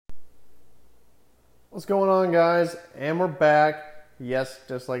What's going on, guys? And we're back. Yes,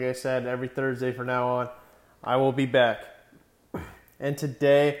 just like I said, every Thursday from now on, I will be back. And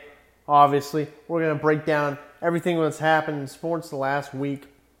today, obviously, we're going to break down everything that's happened in sports the last week.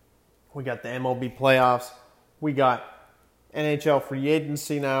 We got the MLB playoffs. We got NHL free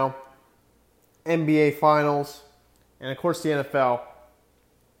agency now, NBA finals, and of course the NFL.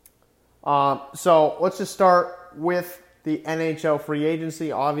 So let's just start with the NHL free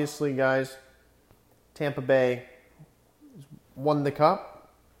agency. Obviously, guys, Tampa Bay won the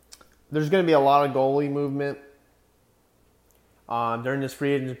cup. There's going to be a lot of goalie movement during this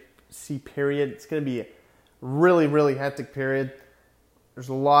free agency period. It's going to be a really, really hectic period. There's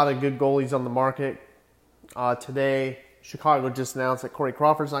a lot of good goalies on the market. Today, Chicago just announced that Corey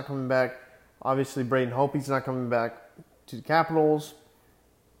Crawford's not coming back. Obviously, Braden Holtby's not coming back to the Capitals.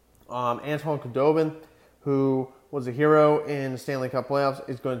 Antoine Khudobin, who was a hero in the Stanley Cup playoffs,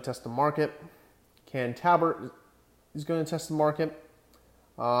 is going to test the market. Cam Talbot is going to test the market.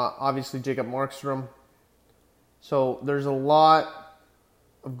 Obviously, Jacob Markstrom. So there's a lot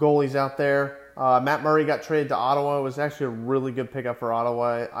of goalies out there. Matt Murray got traded to Ottawa. It was actually a really good pickup for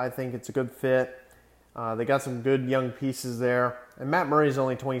Ottawa. I think it's a good fit. They got some good young pieces there. And Matt Murray is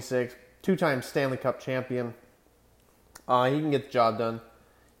only 26, two-time Stanley Cup champion. He can get the job done.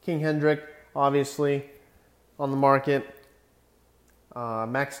 King Hendrick, obviously, on the market.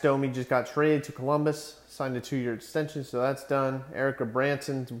 Max Domi just got traded to Columbus, signed a 2-year extension, so that's done. Erica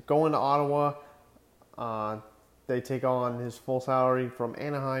Branson's going to Ottawa. They take on his full salary from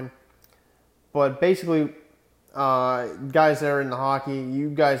Anaheim. But basically, guys that are in the hockey, you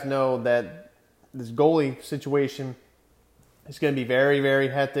guys know that this goalie situation is going to be very, very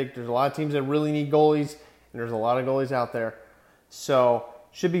hectic. There's a lot of teams that really need goalies, and there's a lot of goalies out there. So,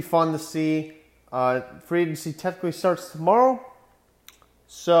 should be fun to see. Free agency technically starts tomorrow.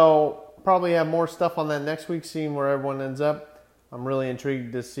 So, probably have more stuff on that next week, seeing where everyone ends up. I'm really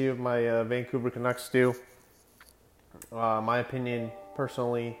intrigued to see what my Vancouver Canucks do. My opinion,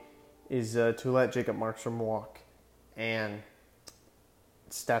 personally, is to let Jacob Markstrom walk. And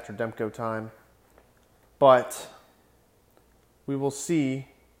it's Thatcher Demko time. But we will see.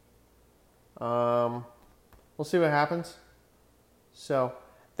 We'll see what happens. So,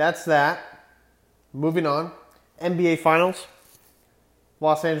 that's that. Moving on. NBA Finals.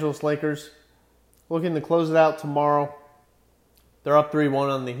 Los Angeles Lakers looking to close it out tomorrow. They're up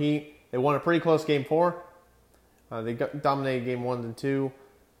 3-1 on the Heat. They won a pretty close Game 4. They dominated Game 1 and 2.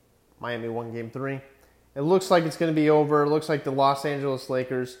 Miami won Game 3. It looks like it's going to be over. It looks like the Los Angeles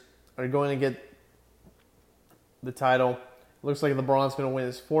Lakers are going to get the title. It looks like LeBron's going to win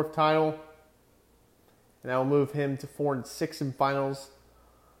his 4th title. And that will move him to 4-6 in finals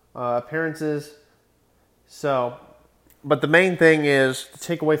appearances. So, but the main thing is to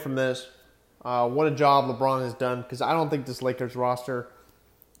take away from this, what a job LeBron has done, because I don't think this Lakers roster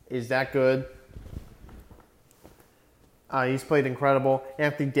is that good. He's played incredible.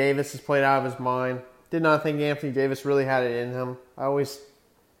 Anthony Davis has played out of his mind. Did not think Anthony Davis really had it in him. I always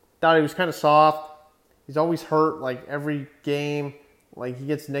thought he was kind of soft. He's always hurt, like, every game. Like, he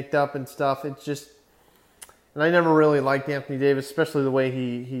gets nicked up and stuff. It's just... And I never really liked Anthony Davis, especially the way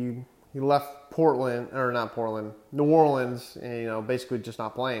he left New Orleans, and, basically just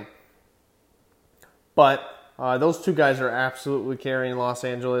not playing. But those two guys are absolutely carrying Los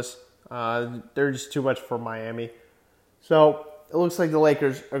Angeles. They're just too much for Miami. So it looks like the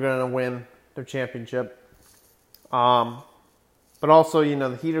Lakers are going to win their championship. But also,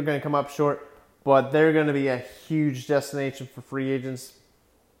 the Heat are going to come up short, but they're going to be a huge destination for free agents.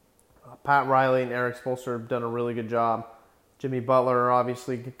 Pat Riley and Eric Spoelstra have done a really good job. Jimmy Butler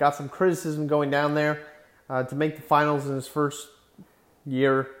obviously got some criticism going down there. To make the finals in his first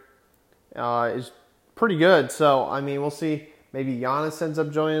year is pretty good. So, we'll see. Maybe Giannis ends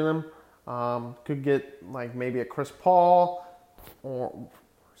up joining them. Could get, maybe a Chris Paul or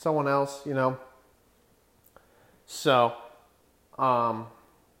someone else, So, and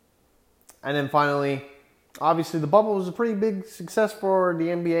then finally, obviously the bubble was a pretty big success for the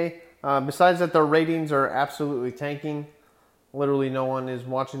NBA. Besides that, their ratings are absolutely tanking. Literally no one is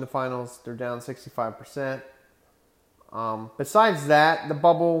watching the finals. They're down 65%. Besides that, the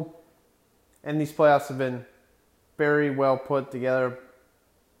bubble and these playoffs have been very well put together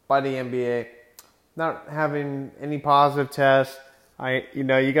by the NBA. Not having any positive tests.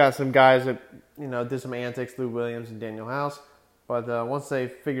 You got some guys that, did some antics, Lou Williams and Daniel House. But once they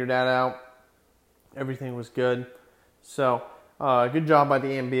figured that out, everything was good. So, good job by the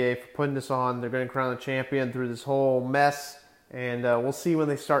NBA for putting this on. They're going to crown the champion through this whole mess. And we'll see when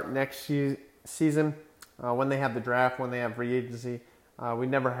they start next season, when they have the draft, when they have free agency. We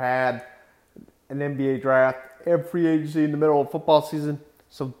never had an NBA draft and free agency in the middle of football season.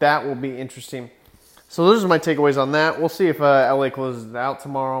 So that will be interesting. So those are my takeaways on that. We'll see if LA closes it out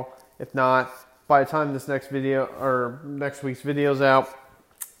tomorrow. If not, by the time this next video or next week's video is out,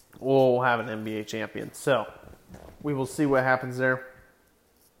 we'll have an NBA champion. So we will see what happens there.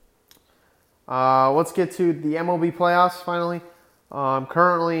 Let's get to the MLB playoffs finally.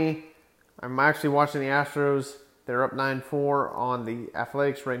 I'm actually watching the Astros. They're up 9-4 on the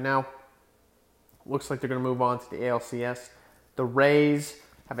Athletics right now. Looks like they're going to move on to the ALCS. The Rays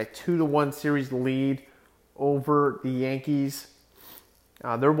have a 2-1 series lead over the Yankees.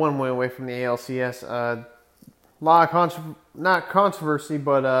 They're one win away from the ALCS. A lot of not controversy,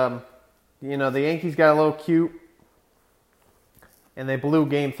 but the Yankees got a little cute, and they blew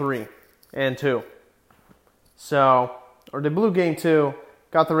Game 3 and 2. Or they blew Game 2,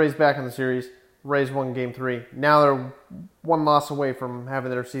 got the Rays back in the series. Rays won Game 3. Now they're one loss away from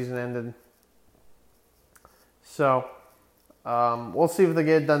having their season ended. So we'll see if they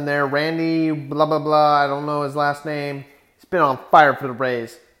get it done there. Randy, blah, blah, blah, I don't know his last name. He's been on fire for the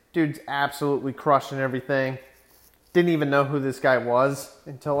Rays. Dude's absolutely crushing everything. Didn't even know who this guy was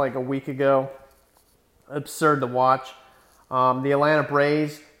until like a week ago. Absurd to watch. The Atlanta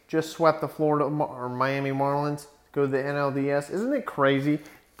Braves just swept the Miami Marlins to go to the NLDS. Isn't it crazy?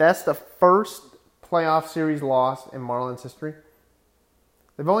 That's the first playoff series loss in Marlins history.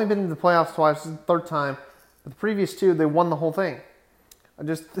 They've only been in the playoffs twice. This is the third time. But the previous two, they won the whole thing.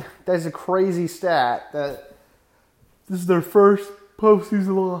 That's a crazy stat that this is their first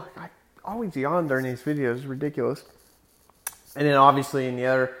postseason loss. I always yawn during these videos. It's ridiculous. And then obviously in the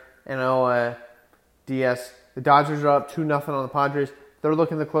other NLDS, the Dodgers are up 2-0 on the Padres. They're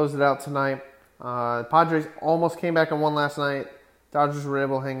looking to close it out tonight. Padres almost came back and won last night. Dodgers were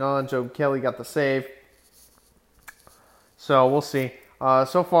able to hang on. Joe Kelly got the save. So we'll see.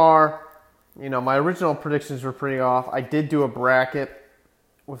 So far, my original predictions were pretty off. I did do a bracket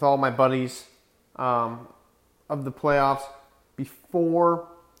with all my buddies of the playoffs. Before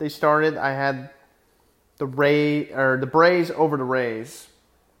they started, I had the Braves over the Rays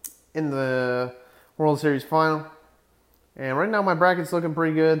in the World Series final. And right now my bracket's looking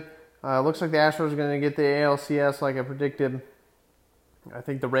pretty good. Looks like the Astros are going to get the ALCS like I predicted. I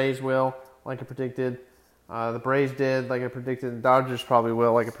think the Rays will, like I predicted. The Braves did, like I predicted. The Dodgers probably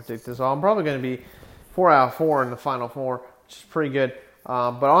will, like I predicted. So I'm probably going to be 4 out of 4 in the Final Four, which is pretty good.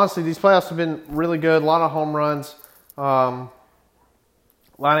 But honestly, these playoffs have been really good. A lot of home runs. A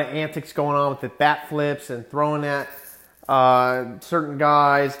lot of antics going on with the bat flips and throwing at certain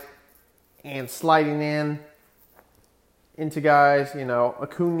guys and sliding into guys.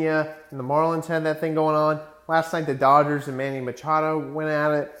 Acuna and the Marlins had that thing going on. Last night, the Dodgers and Manny Machado went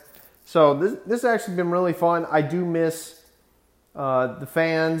at it. So this has actually been really fun. I do miss the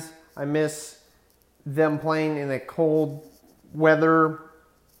fans. I miss them playing in a cold weather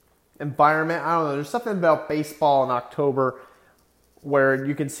environment. I don't know. There's something about baseball in October where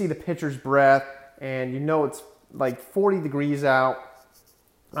you can see the pitcher's breath and it's like 40 degrees out.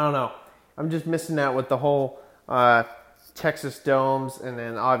 I don't know. I'm just missing that with the whole Texas domes, and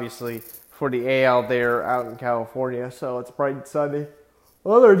then obviously for the AL there out in California. So it's bright and sunny.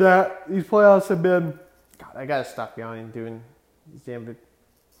 Other than that, these playoffs have been... God, I gotta stop yawning doing these damn...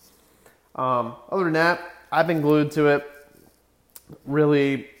 Other than that, I've been glued to it.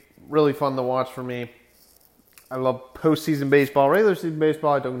 Really, really fun to watch for me. I love postseason baseball. Regular season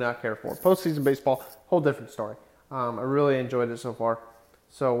baseball, I do not care for. Postseason baseball, whole different story. I really enjoyed it so far.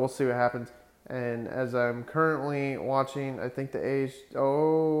 So we'll see what happens. And as I'm currently watching, I think the A's...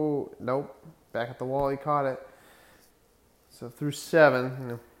 Oh, nope. Back at the wall, he caught it. So through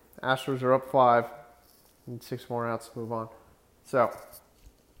 7, Astros are up 5. And 6 more outs to move on. So,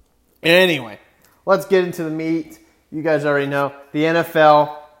 anyway, let's get into the meat. You guys already know. The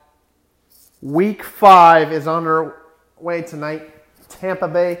NFL, Week 5 is underway tonight. Tampa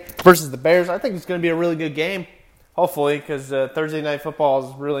Bay versus the Bears. I think it's going to be a really good game. Hopefully, because Thursday Night Football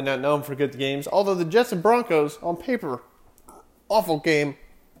is really not known for good games. Although the Jets and Broncos, on paper, awful game.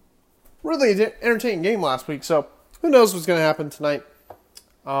 Really entertaining game last week. So, who knows what's going to happen tonight.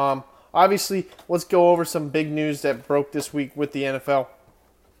 Obviously, let's go over some big news that broke this week with the NFL.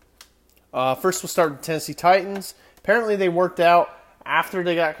 First, we'll start with the Tennessee Titans. Apparently, they worked out after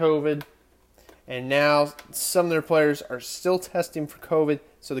they got COVID. And now, some of their players are still testing for COVID.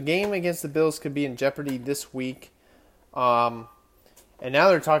 So, the game against the Bills could be in jeopardy this week. And now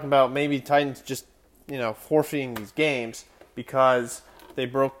they're talking about maybe Titans just, forfeiting these games because they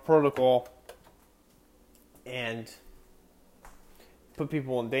broke protocol and put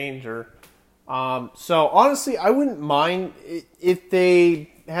people in danger. So honestly, I wouldn't mind if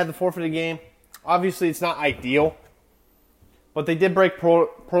they had the forfeited game. Obviously, it's not ideal, but they did break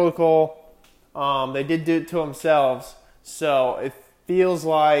protocol. They did do it to themselves, so it feels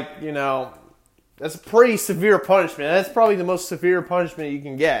like, that's a pretty severe punishment. That's probably the most severe punishment you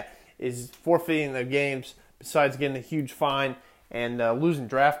can get, is forfeiting the games besides getting a huge fine and losing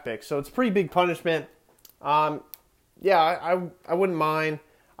draft picks. So it's a pretty big punishment. I wouldn't mind.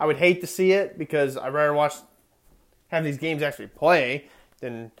 I would hate to see it because I'd rather have these games actually play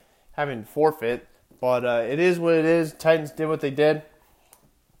than having to forfeit. But it is what it is. Titans did what they did.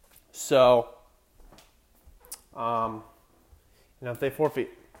 So, if they forfeit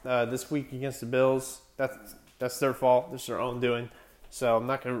this week against the Bills, that's their fault. It's their own doing. So I'm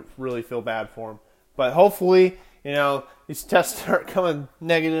not going to really feel bad for them. But hopefully, these tests start coming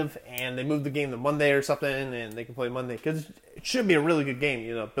negative and they move the game to Monday or something and they can play Monday. Because it should be a really good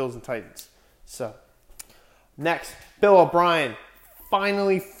game, Bills and Titans. So, next, Bill O'Brien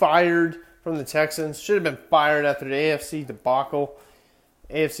finally fired from the Texans. Should have been fired after the AFC debacle,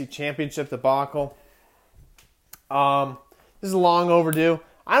 AFC Championship debacle. This is long overdue.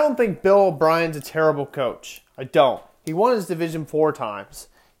 I don't think Bill O'Brien's a terrible coach. I don't. He won his division 4 times.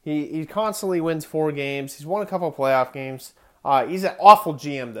 He constantly wins 4 games. He's won a couple of playoff games. He's an awful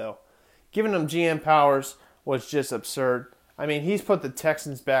GM, though. Giving him GM powers was just absurd. I mean, he's put the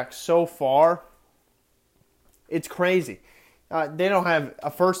Texans back so far. It's crazy. They don't have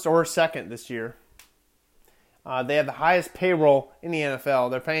a first or a second this year. They have the highest payroll in the NFL.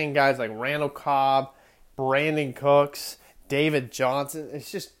 They're paying guys like Randall Cobb, Brandon Cooks, David Johnson.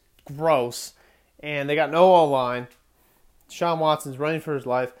 It's just gross. And they got no O-line. Deshaun Watson's running for his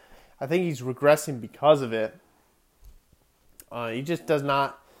life. I think he's regressing because of it. He just does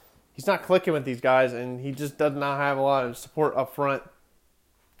not. He's not clicking with these guys, and he just does not have a lot of support up front.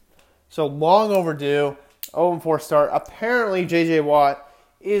 So long overdue. 0-4 start. Apparently, J.J. Watt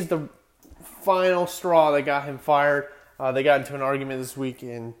is the final straw that got him fired. They got into an argument this week,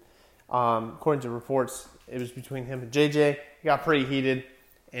 and according to reports, it was between him and J.J. It got pretty heated,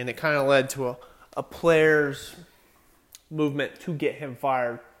 and it kind of led to a player's movement to get him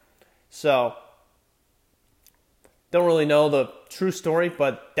fired. So, don't really know the true story,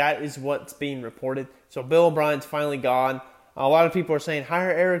 but that is what's being reported. So, Bill O'Brien's finally gone. A lot of people are saying, hire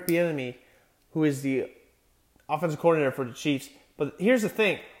Eric Bieniemy, who is the offensive coordinator for the Chiefs. But here's the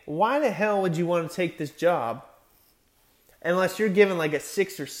thing. Why the hell would you want to take this job unless you're given like a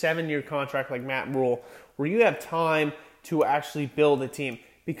 6 or 7 year contract like Matt Rule, where you have time to actually build a team?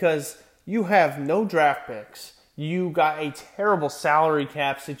 Because you have no draft picks. You got a terrible salary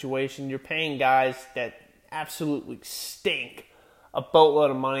cap situation. You're paying guys that absolutely stink a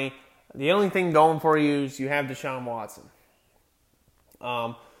boatload of money. The only thing going for you is you have Deshaun Watson.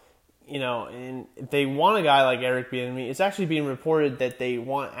 And if they want a guy like Eric Bieniemy, it's actually being reported that they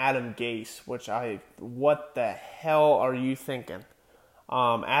want Adam Gase, what the hell are you thinking?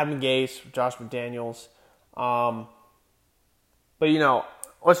 Adam Gase, Josh McDaniels.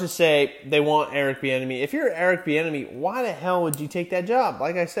 Let's just say they want Eric Bieniemy. If you're Eric Bieniemy, why the hell would you take that job?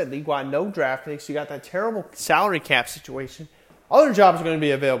 Like I said, you got no draft picks. You got that terrible salary cap situation. Other jobs are going to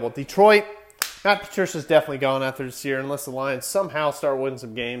be available. Detroit, Matt Patricia's definitely gone after this year unless the Lions somehow start winning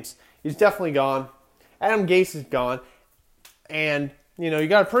some games. He's definitely gone. Adam Gase is gone. And, you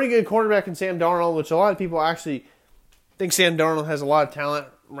got a pretty good quarterback in Sam Darnold, which a lot of people actually think Sam Darnold has a lot of talent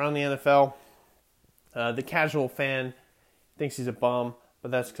around the NFL. The casual fan thinks he's a bum,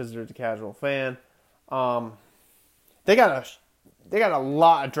 but that's because they're the casual fan. They got a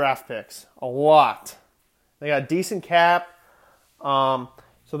lot of draft picks. A lot. They got a decent cap. So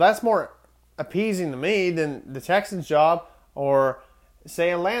that's more appeasing to me than the Texans' job or,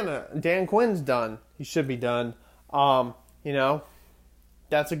 say, Atlanta. Dan Quinn's done. He should be done. That's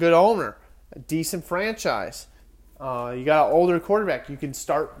a good owner. A decent franchise. You got an older quarterback. You can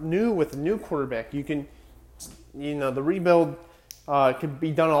start new with a new quarterback. You can, the rebuild could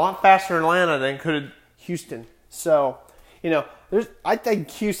be done a lot faster in Atlanta than could Houston. So, I think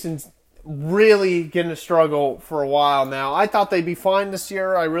Houston's really going to struggle for a while now. I thought they'd be fine this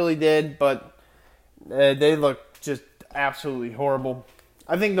year. I really did, but they look just absolutely horrible.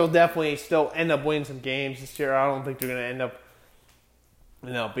 I think they'll definitely still end up winning some games this year. I don't think they're going to end up,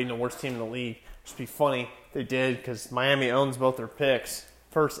 being the worst team in the league. It'd be funny if they did because Miami owns both their picks,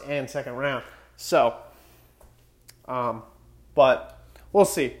 first and second round. So, but we'll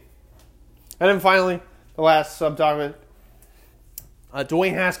see. And then finally, the last subtopic.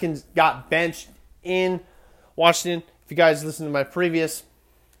 Dwayne Haskins got benched in Washington. If you guys listen to my previous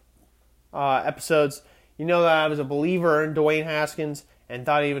episodes, you know that I was a believer in Dwayne Haskins and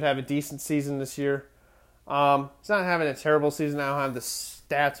thought he would have a decent season this year. He's not having a terrible season. I don't have the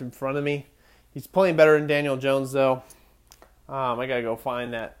stats in front of me. He's playing better than Daniel Jones, though. I got to go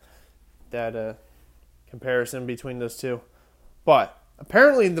find that comparison between those two. But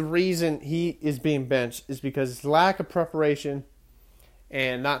apparently the reason he is being benched is because his lack of preparation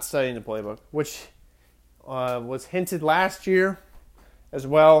and not studying the playbook, which was hinted last year as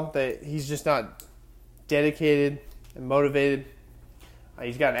well, that he's just not dedicated and motivated.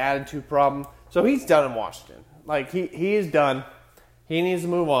 He's got an attitude problem. So he's done in Washington. Like, he is done. He needs to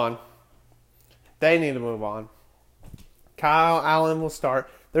move on. They need to move on. Kyle Allen will start.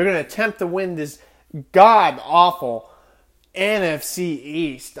 They're going to attempt to win this god-awful NFC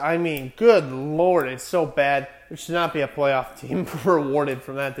East. I mean, good Lord, it's so bad. There should not be a playoff team rewarded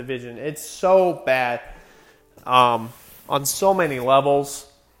from that division. It's so bad on so many levels.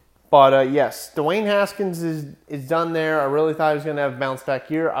 But, yes, Dwayne Haskins is done there. I really thought he was going to have a bounce-back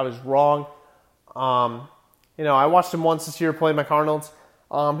year. I was wrong. I watched him once this year play my Cardinals.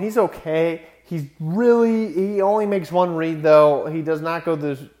 He's okay. He only makes one read, though. He does not go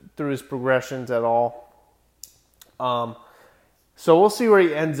through his progressions at all. So we'll see where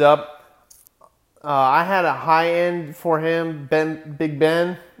he ends up. I had a high end for him, Big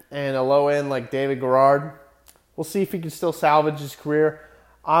Ben, and a low end like David Garrard. We'll see if he can still salvage his career.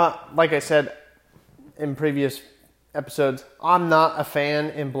 Like I said in previous episodes, I'm not a fan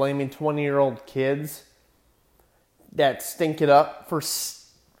in blaming 20-year-old kids that stink it up for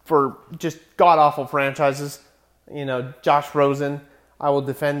just god-awful franchises. Josh Rosen, I will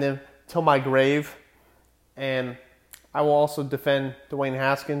defend him till my grave. And I will also defend Dwayne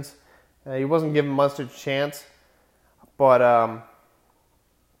Haskins. He wasn't given much of a chance. But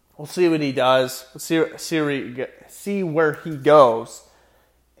we'll see what he does. We'll see where he goes.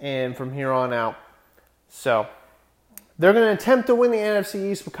 And from here on out. So, they're going to attempt to win the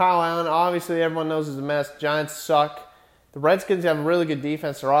NFC East with Kyle Allen. Obviously, everyone knows it's a mess. Giants suck. The Redskins have a really good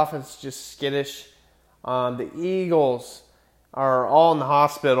defense. Their offense is just skittish. The Eagles are all in the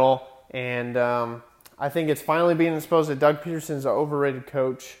hospital. And I think it's finally being exposed that Doug Peterson is an overrated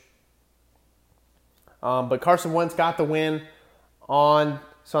coach. But Carson Wentz got the win on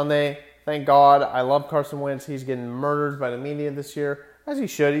Sunday. Thank God. I love Carson Wentz. He's getting murdered by the media this year. As he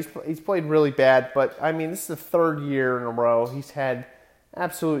should. He's played really bad. But, I mean, this is the third year in a row he's had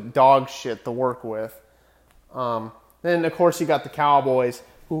absolute dog shit to work with. Then, of course, you got the Cowboys,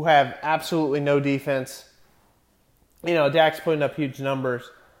 who have absolutely no defense. Dak's putting up huge numbers.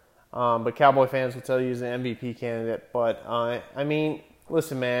 But Cowboy fans will tell you he's an MVP candidate. But,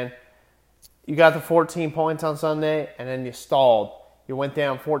 listen, man. You got the 14 points on Sunday, and then you stalled. You went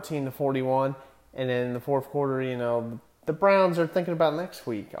down 14-41, and then in the fourth quarter, the Browns are thinking about next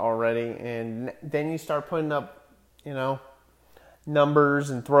week already, and then you start putting up, numbers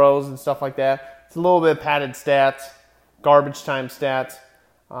and throws and stuff like that. It's a little bit padded stats, garbage time stats,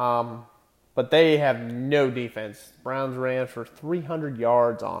 but they have no defense. Browns ran for 300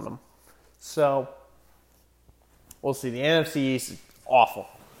 yards on them. So, we'll see. The NFC East is awful.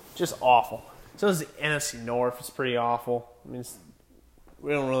 Just awful. So is the NFC North. It's pretty awful.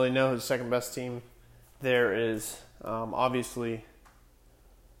 We don't really know who the second best team there is. Obviously,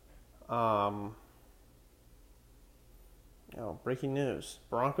 breaking news.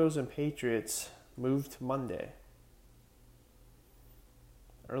 Broncos and Patriots moved to Monday.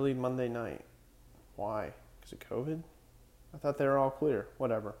 Early Monday night. Why? Because of COVID? I thought they were all clear.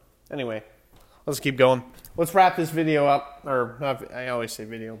 Whatever. Anyway, let's keep going. Let's wrap this video up. I always say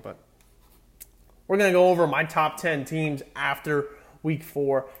video, but we're going to go over my top 10 teams after Week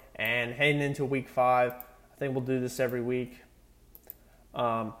 4 and heading into Week 5. I think we'll do this every week.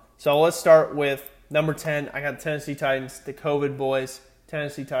 So let's start with number 10. I got the Tennessee Titans, the COVID boys,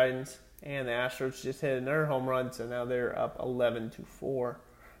 Tennessee Titans, and the Astros just hit another home run, so now they're up 11-4.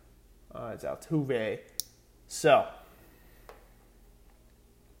 It's Altuve. So,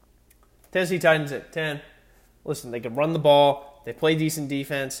 Tennessee Titans at 10. Listen, they can run the ball. They play decent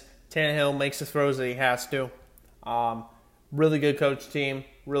defense. Tannehill makes the throws that he has to. Really good coach team,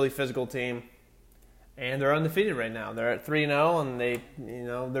 really physical team. And they're undefeated right now. They're at 3-0, and they,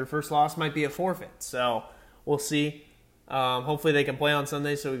 their first loss might be a forfeit. So we'll see. Hopefully they can play on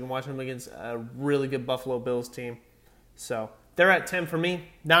Sunday so we can watch them against a really good Buffalo Bills team. So they're at 10 for me.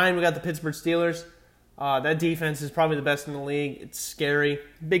 9, we got the Pittsburgh Steelers. That defense is probably the best in the league. It's scary.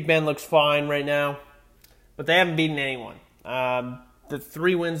 Big Ben looks fine right now, but they haven't beaten anyone. The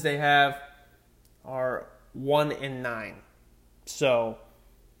 3 wins they have are 1-9. So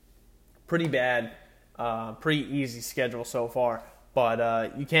pretty bad. Pretty easy schedule so far.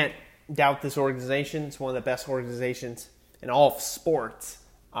 But you can't doubt this organization. It's one of the best organizations in all of sports.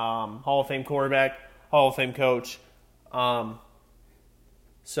 Hall of Fame quarterback, Hall of Fame coach.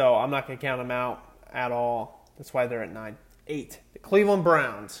 So I'm not going to count them out at all. That's why they're at 9. 8. The Cleveland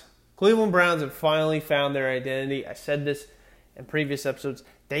Browns. Cleveland Browns have finally found their identity. I said this in previous episodes.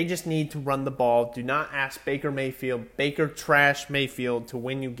 They just need to run the ball. Do not ask Baker Trash Mayfield, to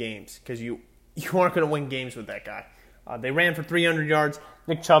win you games, because you aren't going to win games with that guy. They ran for 300 yards.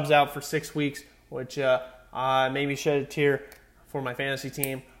 Nick Chubb's out for 6 weeks, which made me shed a tear for my fantasy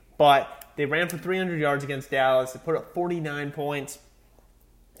team. But they ran for 300 yards against Dallas. They put up 49 points.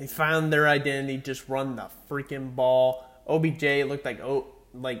 They found their identity. Just run the freaking ball. OBJ looked like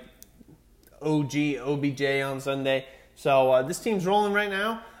OG OBJ on Sunday. So this team's rolling right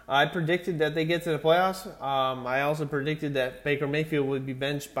now. I predicted that they get to the playoffs. I also predicted that Baker Mayfield would be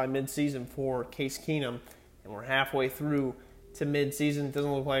benched by midseason for Case Keenum. And we're halfway through to midseason. It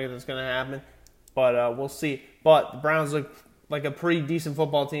doesn't look like it's going to happen. But we'll see. But the Browns look like a pretty decent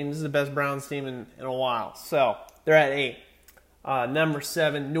football team. This is the best Browns team in a while. So they're at 8. Number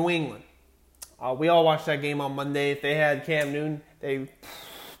 7, New England. We all watched that game on Monday. If they had Cam Newton, they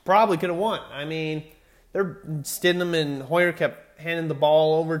probably could have won. I mean, Stidham and Hoyer kept handing the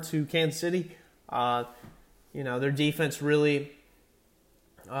ball over to Kansas City. Their defense really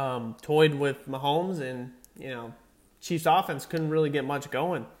toyed with Mahomes, and Chiefs offense couldn't really get much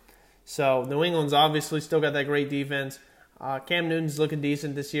going. So New England's obviously still got that great defense. Cam Newton's looking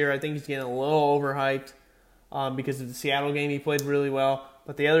decent this year. I think he's getting a little overhyped because of the Seattle game. He played really well.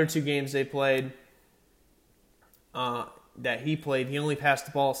 But the other 2 games they played, he only passed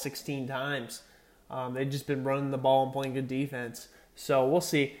the ball 16 times. They've just been running the ball and playing good defense. So we'll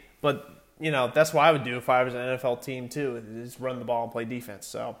see. But, that's what I would do if I was an NFL team too, is run the ball and play defense.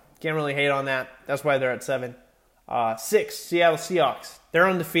 So can't really hate on that. That's why they're at 7. 6, Seattle Seahawks. They're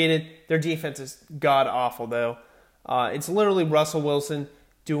undefeated. Their defense is god-awful, though. It's literally Russell Wilson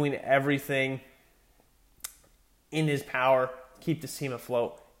doing everything in his power to keep the team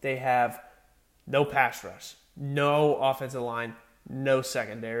afloat. They have no pass rush, no offensive line, no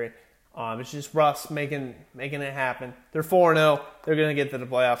secondary. It's just Russ making it happen. They're 4-0. They're going to get to the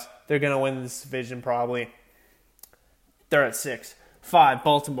playoffs. They're going to win this division probably. They're at 6. 5,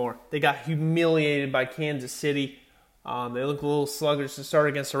 Baltimore. They got humiliated by Kansas City. They look a little sluggish to start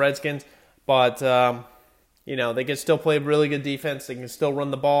against the Redskins, but they can still play really good defense. They can still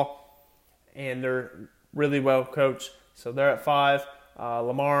run the ball, and they're really well coached. So they're at 5.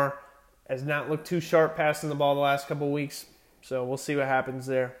 Lamar has not looked too sharp passing the ball the last couple of weeks, so we'll see what happens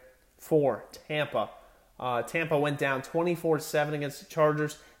there. 4, Tampa. Tampa went down 24-7 against the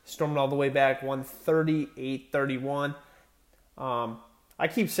Chargers, stormed all the way back, won 38-31. I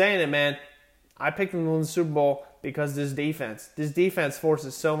keep saying it, man. I picked them to win the Super Bowl because this defense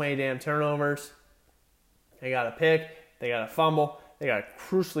forces so many damn turnovers. They got a pick, they got a fumble, they got a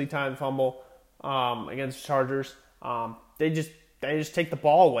crucially timed fumble against the Chargers. They just take the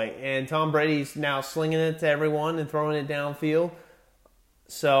ball away, and Tom Brady's now slinging it to everyone and throwing it downfield.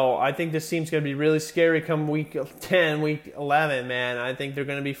 So I think this team's going to be really scary come week 10, week 11, man. I think they're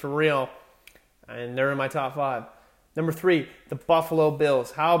going to be for real, and they're in my top 5. Number 3, the Buffalo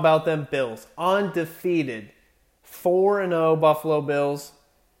Bills. How about them Bills? Undefeated. 4-0 Buffalo Bills.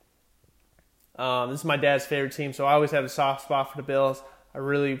 This is my dad's favorite team, so I always have a soft spot for the Bills. I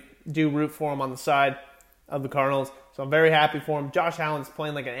really do root for them on the side of the Cardinals, so I'm very happy for them. Josh Allen's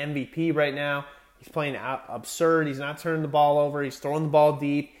playing like an MVP right now. He's playing absurd. He's not turning the ball over. He's throwing the ball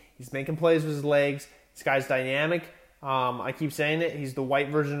deep. He's making plays with his legs. This guy's dynamic. I keep saying it. He's the white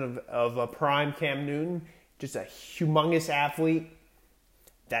version of a prime Cam Newton. Just a humongous athlete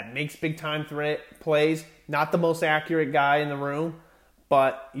that makes big-time plays. Not the most accurate guy in the room,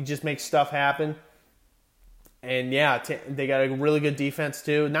 but he just makes stuff happen. And, yeah, they got a really good defense,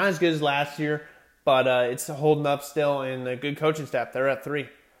 too. Not as good as last year, but it's holding up still, and a good coaching staff. They're at 3.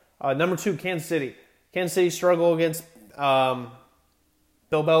 Number 2, Kansas City. Kansas City struggle against Bill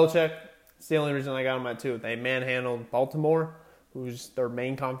Belichick. It's the only reason I got them at 2. They manhandled Baltimore, who's their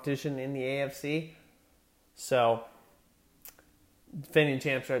main competition in the AFC. So, defending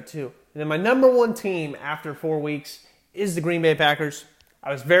champs are at 2. And then my number 1 team after 4 weeks is the Green Bay Packers.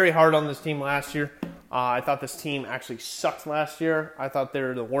 I was very hard on this team last year. I thought this team actually sucked last year. I thought they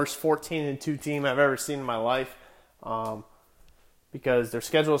were the worst 14-2 team I've ever seen in my life because their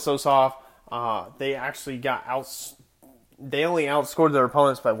schedule is so soft. They actually they only outscored their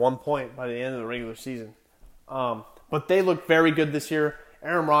opponents by 1 point by the end of the regular season. But they look very good this year.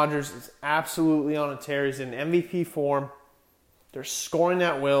 Aaron Rodgers is absolutely on a tear. He's in MVP form. They're scoring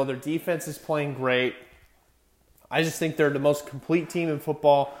at will. Their defense is playing great. I just think they're the most complete team in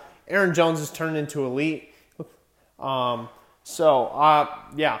football. Aaron Jones has turned into elite. Really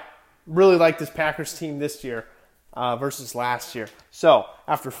like this Packers team this year. versus last year. So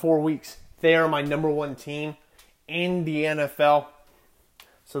after 4 weeks, they are my number 1 team in the NFL.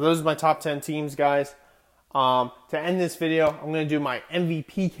 So those are my top 10 teams, guys. To end this video, I'm going to do my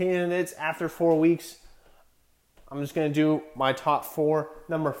MVP candidates after 4 weeks. I'm just going to do my top 4.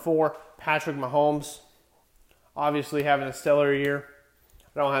 Number 4, Patrick Mahomes. Obviously having a stellar year.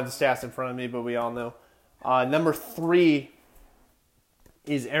 I don't have the stats in front of me, but we all know. Number 3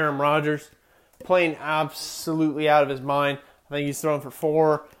 is Aaron Rodgers. Playing absolutely out of his mind. I think he's thrown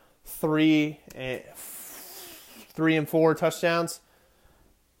for 3 and 4 touchdowns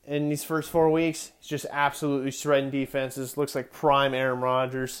in these first 4 weeks. He's just absolutely shredding defenses. Looks like prime Aaron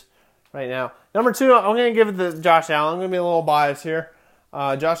Rodgers right now. Number 2, I'm going to give it to Josh Allen. I'm going to be a little biased here.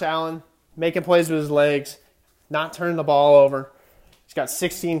 Josh Allen making plays with his legs, not turning the ball over. He's got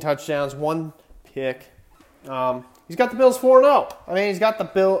 16 touchdowns, 1 pick. He's got the Bills 4-0. I mean, he's got the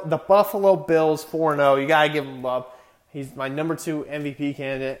Buffalo Bills 4-0. You got to give him love. He's my number 2 MVP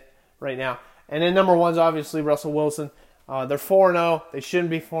candidate right now. And then number 1 is obviously Russell Wilson. They're 4-0. They shouldn't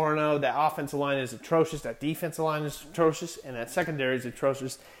be 4-0. That offensive line is atrocious. That defensive line is atrocious. And that secondary is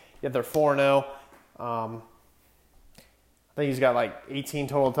atrocious. Yet they're 4-0. I think he's got like 18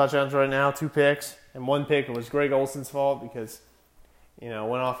 total touchdowns right now, 2 picks. And 1 pick was Greg Olsen's fault because, it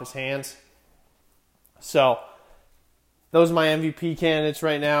went off his hands. So, those are my MVP candidates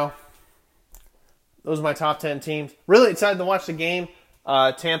right now. Those are my top 10 teams. Really excited to watch the game.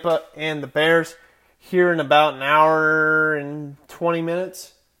 Tampa and the Bears here in about an hour and 20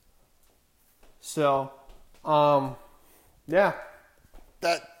 minutes. So, yeah.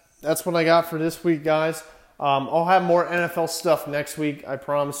 That's what I got for this week, guys. I'll have more NFL stuff next week, I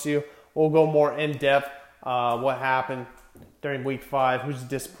promise you. We'll go more in-depth what happened during week 5, who's a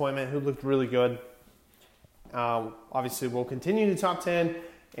disappointment, who looked really good. Obviously, we'll continue the top 10,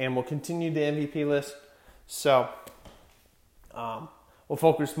 and we'll continue the MVP list. So, we'll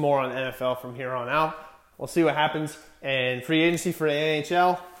focus more on NFL from here on out. We'll see what happens. And free agency for the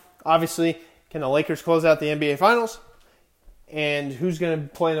NHL. Obviously, can the Lakers close out the NBA Finals? And who's going to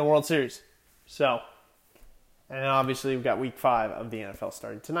play in the World Series? So, and obviously, we've got week 5 of the NFL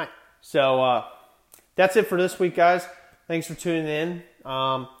starting tonight. So, that's it for this week, guys. Thanks for tuning in.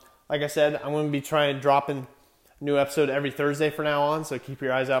 Like I said, I'm going to be trying dropping a new episode every Thursday from now on, so keep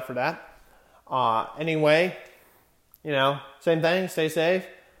your eyes out for that. Anyway, same thing. Stay safe.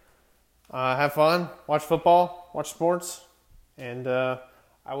 Have fun. Watch football. Watch sports. And I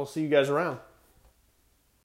will see you guys around.